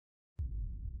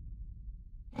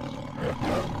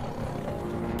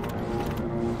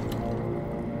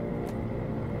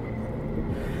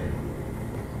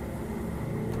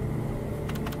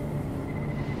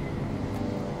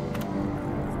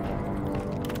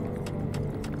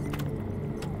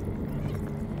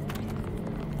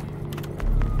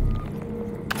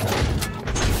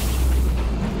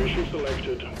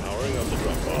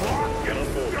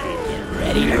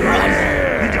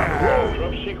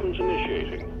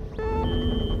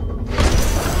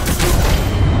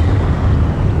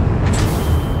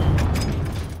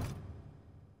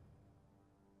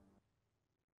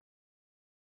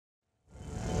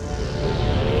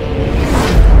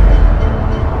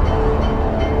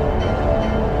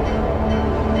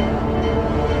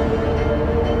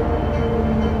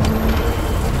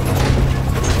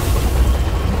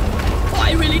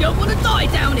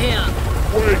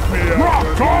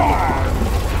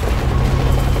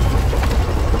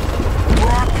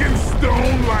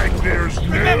There's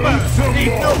Remember,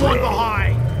 leave no one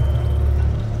behind!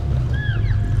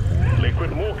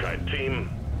 Liquid Morkite team,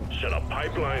 set up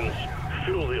pipelines,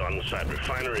 fill the on-site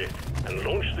refinery, and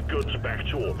launch the goods back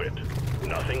to orbit.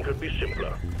 Nothing could be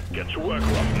simpler. Get to work,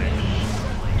 Roughnecks.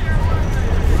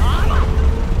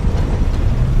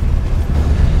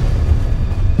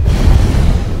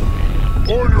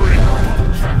 Ordering!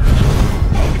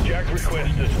 Jack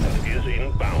requested and is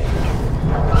inbound.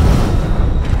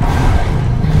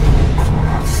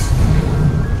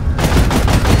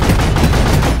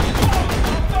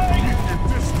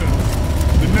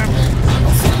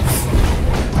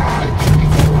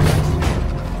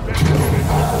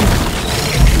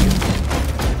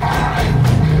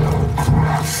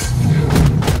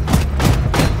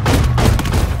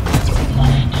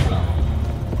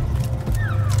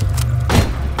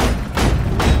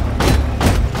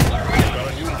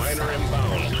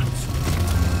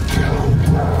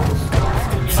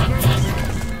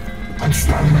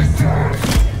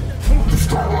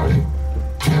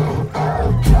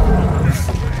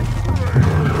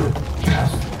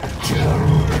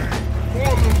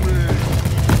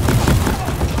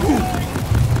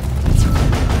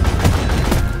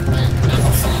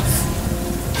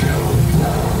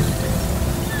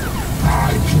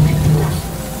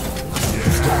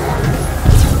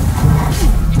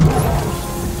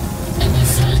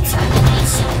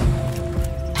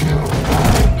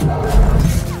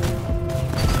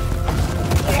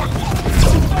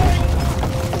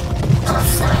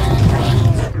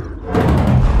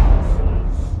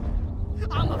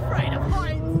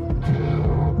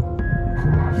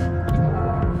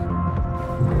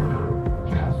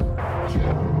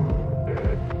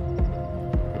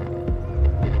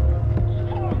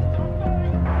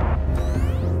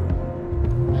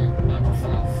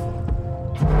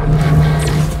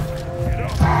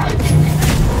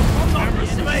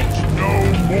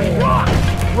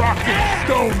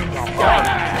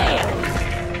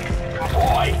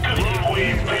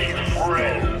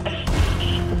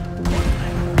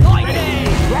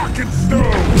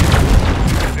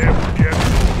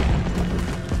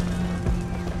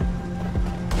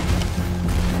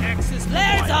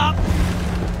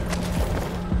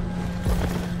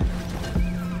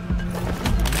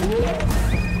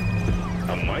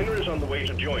 A miner is on the way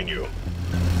to join you.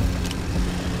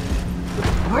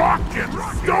 Rock and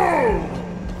stone!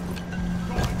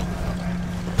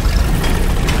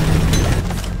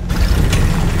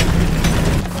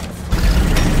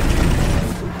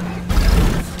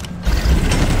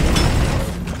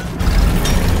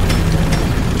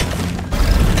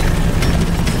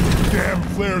 Damn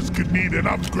flares could need an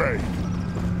upgrade.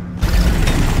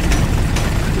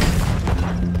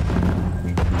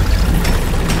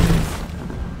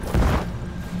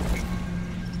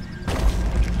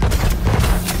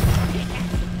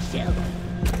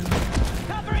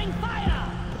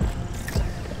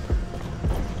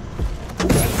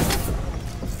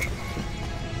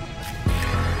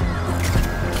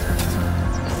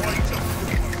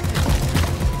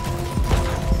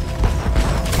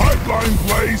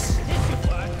 Place.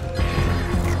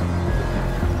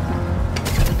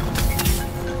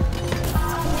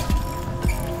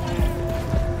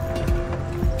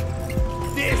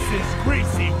 This is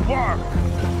greasy work.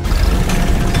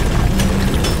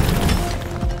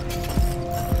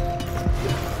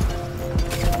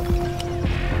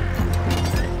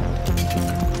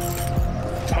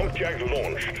 Pump jack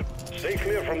launched. Stay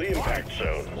clear from the impact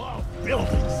zone. Wow,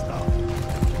 building stuff.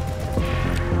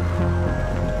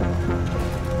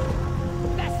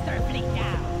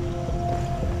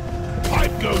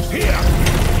 Goes here!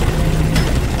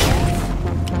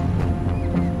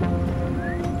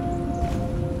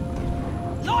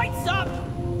 Lights up!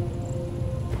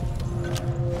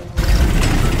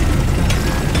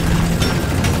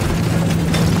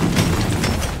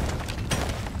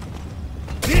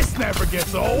 This never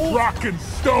gets old! Rock and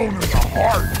stone in the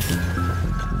heart!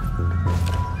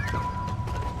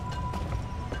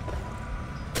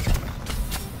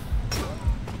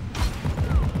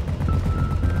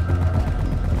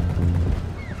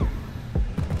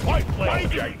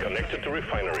 Jack connected to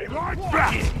refinery. Like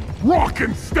that! Rock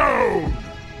and stone!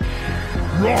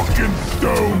 Rock and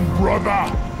stone,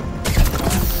 brother!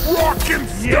 Rock and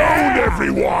stone,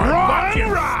 everyone! Rock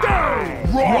and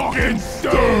stone! Rock and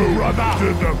stone, brother!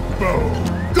 To the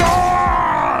bone!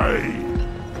 Die!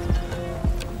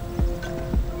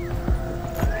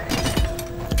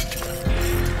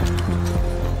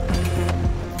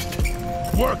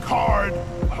 Work hard,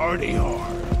 party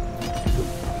hard.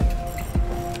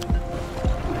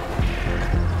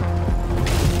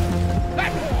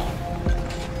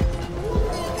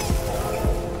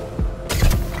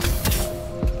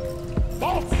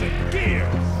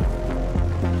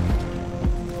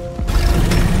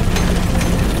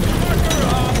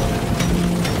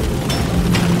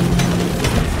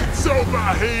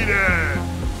 Overheated!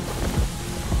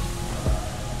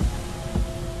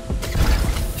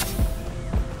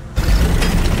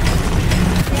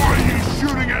 Why are you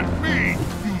shooting at me,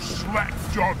 you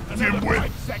slack-jawed dimwit?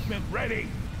 Segment ready.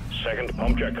 Second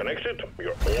pump jack connected.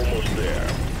 You're almost there.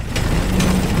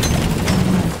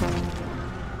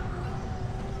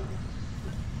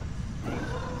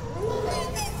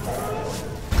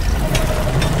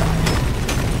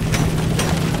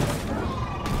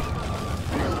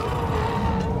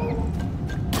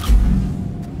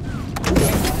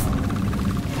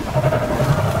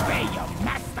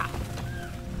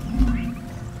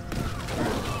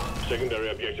 Secondary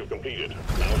objective completed.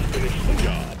 Now finish the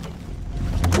job.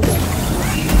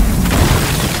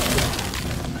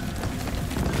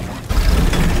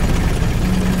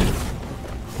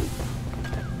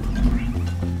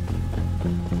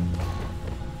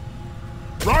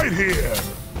 Right here!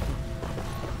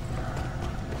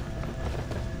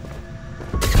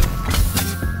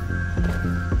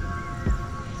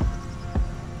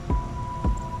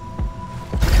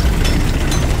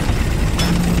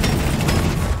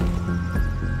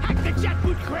 Hack the jet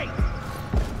boot crate.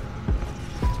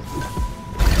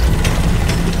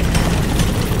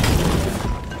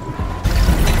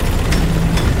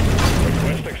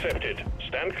 Request accepted.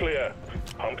 Stand clear.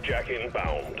 Pump jack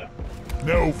inbound.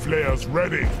 No flares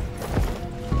ready.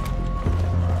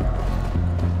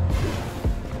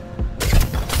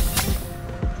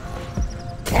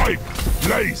 Pipe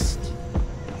placed.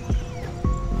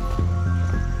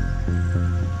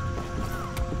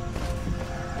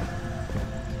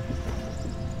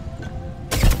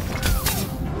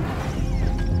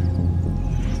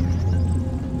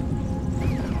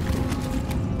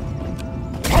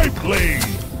 Pipe laid.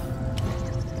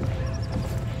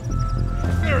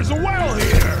 There's a well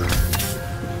here.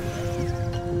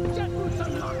 Jet boots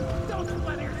unlocked. Don't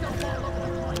splatter yourself all over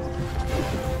the place.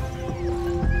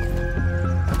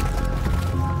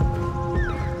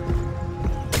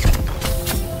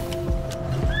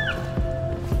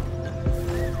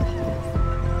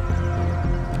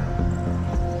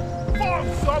 Want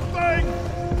something?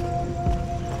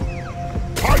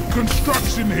 Pipe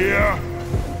construction here.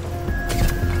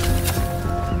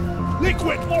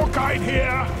 Liquid morkite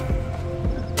here.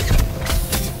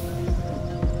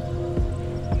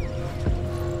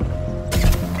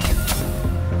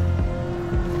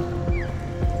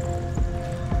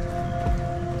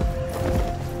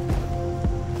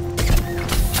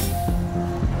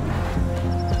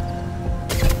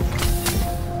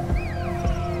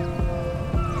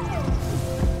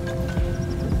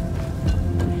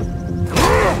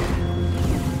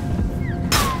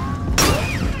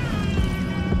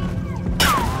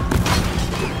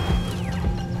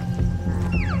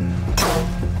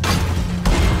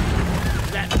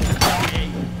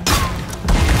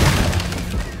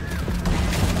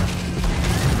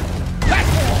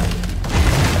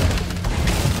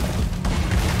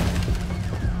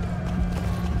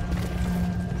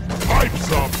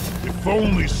 Pipes up. If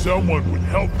only someone would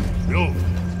help me build it.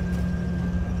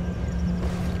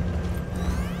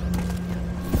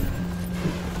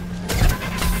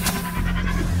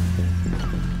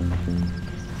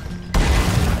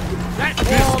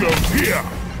 This goes here.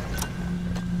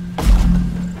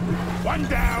 One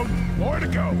down. More to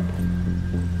go.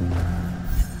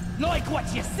 Like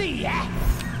what you see, eh?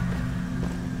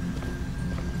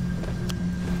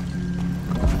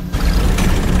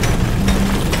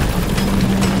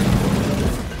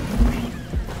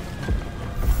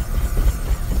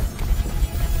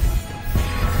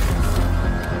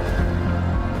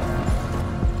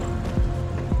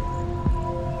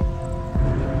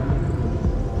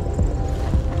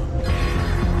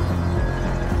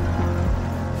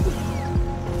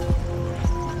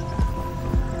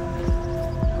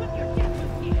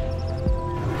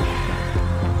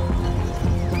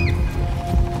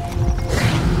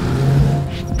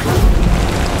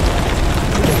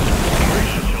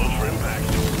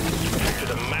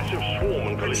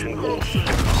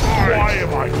 Why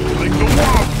am I killing the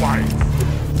wildlife?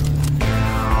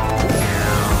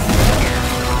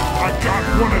 I got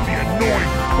one of the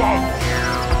annoying bugs.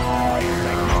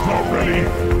 Not ready.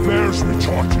 There's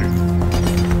recharging.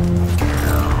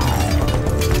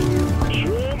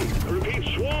 Swarm! Repeat,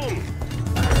 swarm!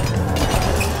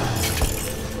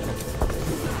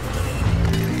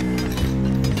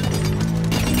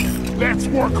 Let's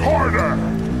work harder.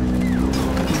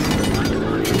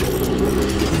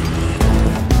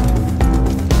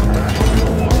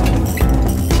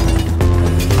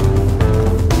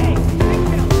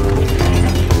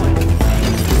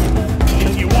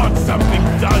 If you want something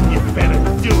done, you better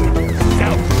do it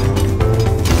yourself.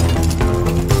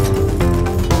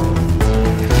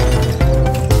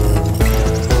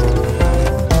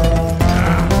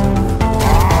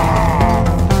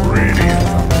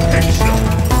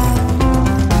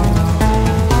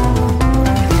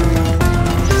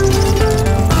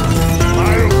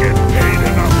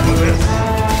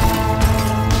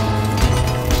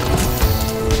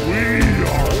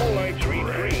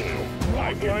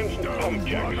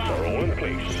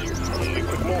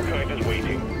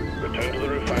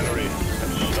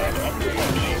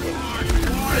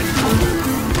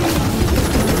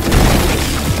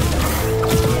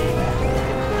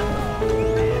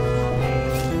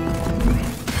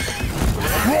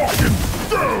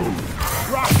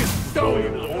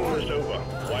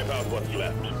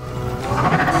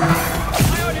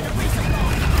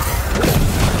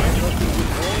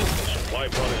 Supply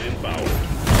pod is inbound.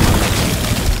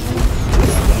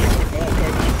 Liquid mortar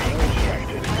is being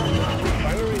extracted.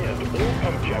 Refinery and all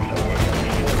pump jacks are working at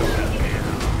full capacity.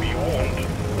 Be warned,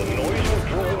 the noise will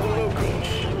draw the locals,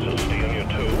 so stay on your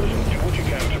toes and do what you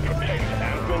can to protect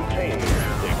and maintain the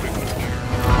equipment.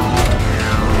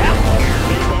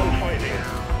 Keep on fighting.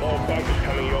 More bugs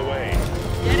coming your way.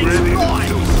 Getting Ready to destroyed!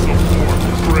 kill some more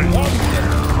friends.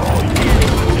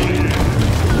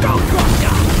 Go,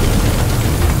 Gotcha!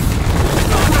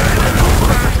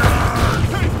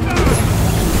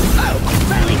 Oh,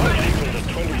 belly break! Sequence at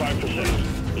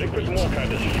 25%. Liquid mortar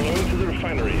is flowing to the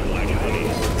refinery like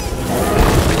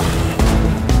honey.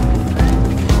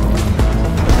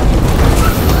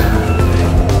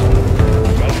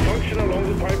 Malfunction along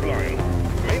the pipeline.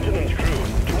 Maintenance crew,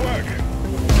 to work.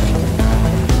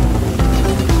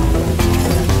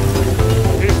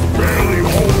 It's barely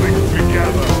holding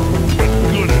together, but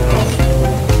good enough.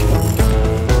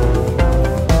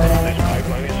 This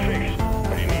pipeline is fixed,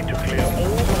 but you need to clear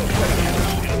all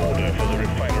malfunctions in order for the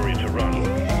refinery to run.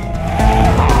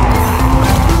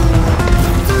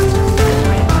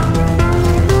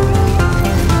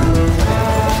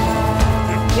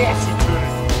 Impossible.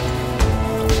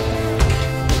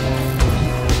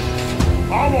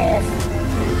 I'm off.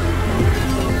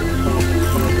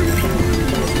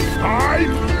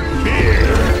 I'm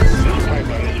here. This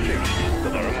pipeline is fixed,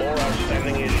 but there are more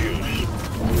outstanding issues.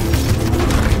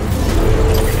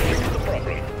 We fixed the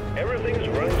problem. Everything is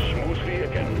running smoothly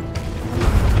again.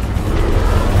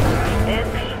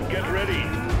 Bugs, get ready.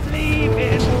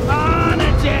 Leaving on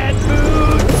a jet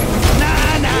boot! Na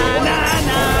na na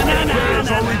na na na Players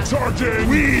na are na! recharging.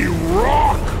 We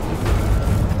rock.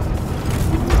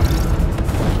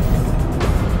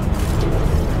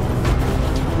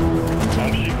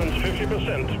 Pump sequence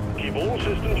 50%. Keep all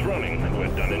systems running, and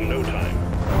we're done in no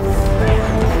time.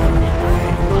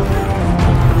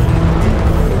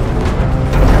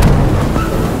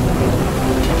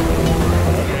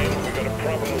 Okay, we got a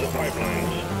problem with the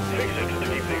pipelines. Fix it to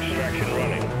keep the extraction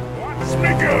running.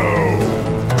 Snicko.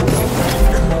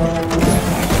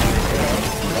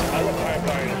 Other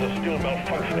pipelines are still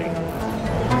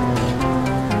malfunctioning.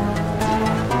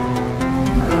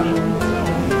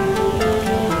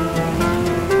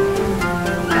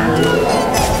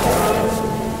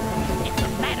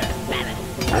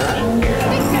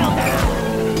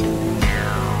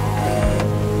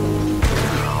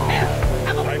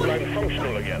 Pipeline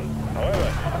functional again.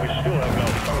 However, we still have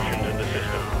malfunctions in the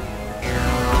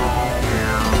system.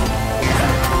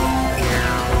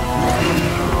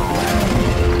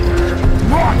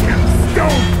 Rock and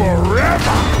stone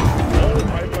forever. All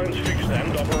pipelines fixed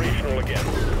and operational again.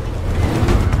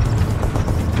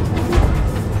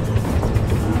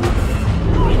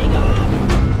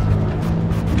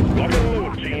 Lock and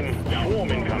load, team.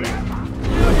 Swarm incoming.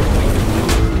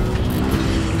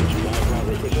 Supply pod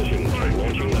requisitioned.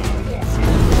 Launching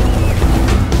now.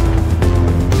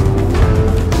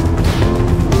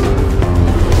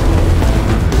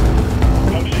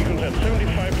 Pump sequence at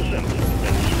 75%.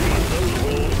 Let's squeeze those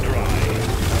wells dry.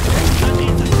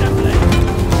 Onions assembly.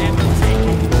 Ammo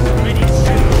taking. Ready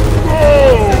soon. Oh,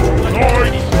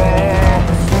 nice.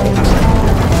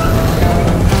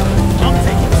 I'm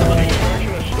taking some of the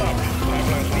Extraction has stopped.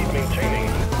 Pipelines need maintaining.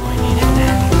 I need it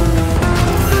now.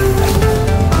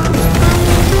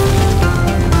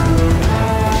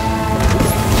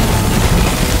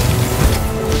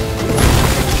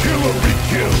 Killer be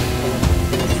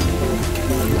killed.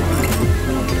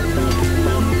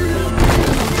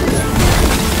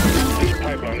 This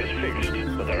pipeline is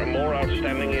fixed, but there are more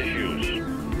outstanding issues.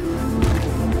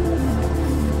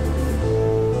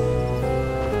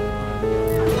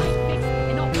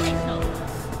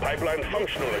 Inoperational. Pipeline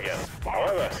functional again.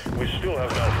 However, we still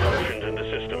have malfunctions in the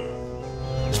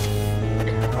system.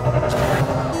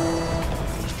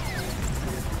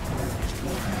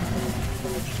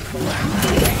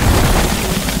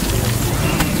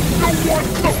 You want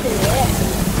the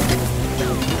war?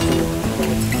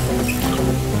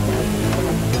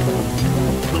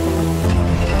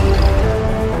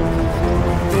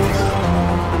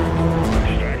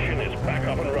 Extraction is back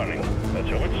up and running. Let's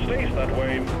hope it stays that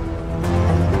way.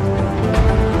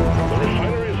 The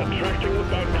refinery is attracting the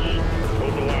bugs.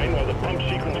 Hold the line while the pump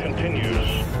sequence continues.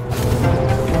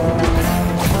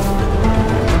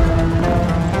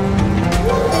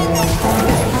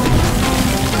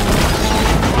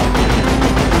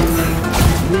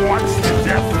 Watch the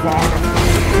death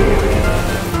bottom.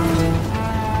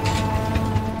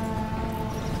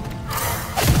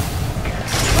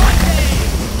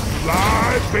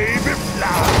 Fly, baby,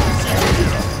 fly.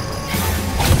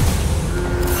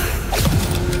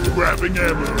 grabbing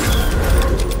ammo.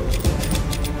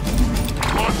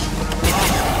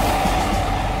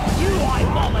 You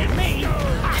eyeballing me?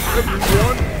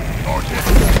 Everyone, not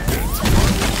distracted.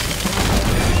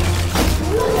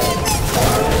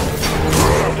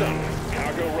 Well done.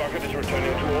 Cargo rocket is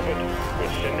returning to orbit.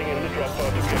 We're sending in the drop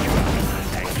pod to get you out.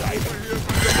 Hang tight.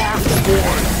 Mark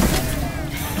boy.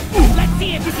 Let's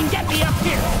see if you can get me up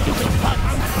here, stupid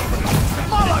punks!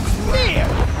 Moloch's spear!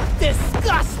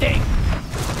 Disgusting!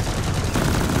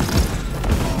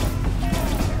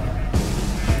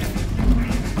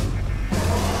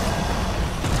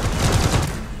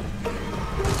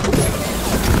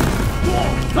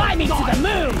 Fly me to the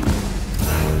moon!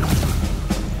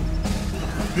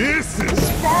 This is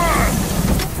fun!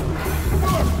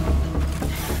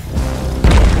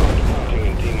 Starting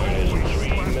in T-minus 3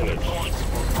 minutes.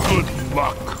 Good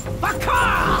luck. Baka!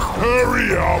 Hurry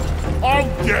up! I'm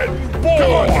getting bored!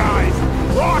 Come on, guys!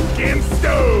 Rock and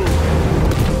stone!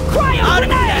 Cryo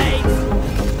grenades!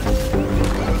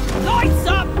 Lights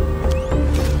up!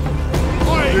 I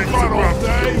ain't fun all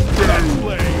day! Let's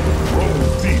play! Roll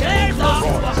deep! There's a...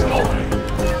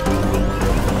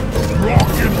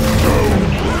 Rock and stone!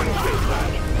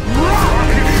 Rock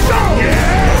and stone!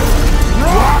 Yeah!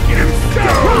 Rock and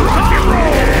stone! Rock and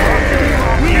roll!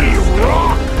 We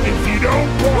rock! If you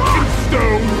don't rock and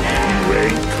stone, you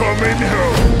ain't coming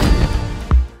home!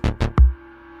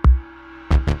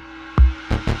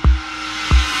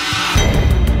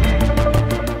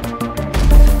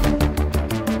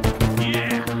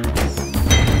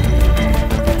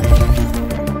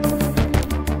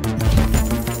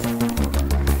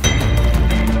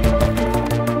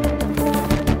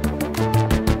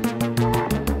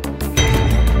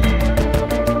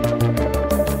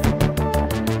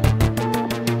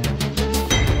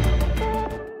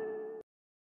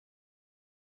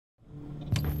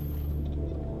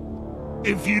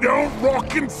 If you don't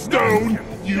rock and stone,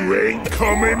 you ain't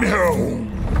coming home.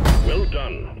 Well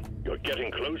done. You're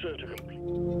getting closer to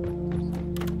complete.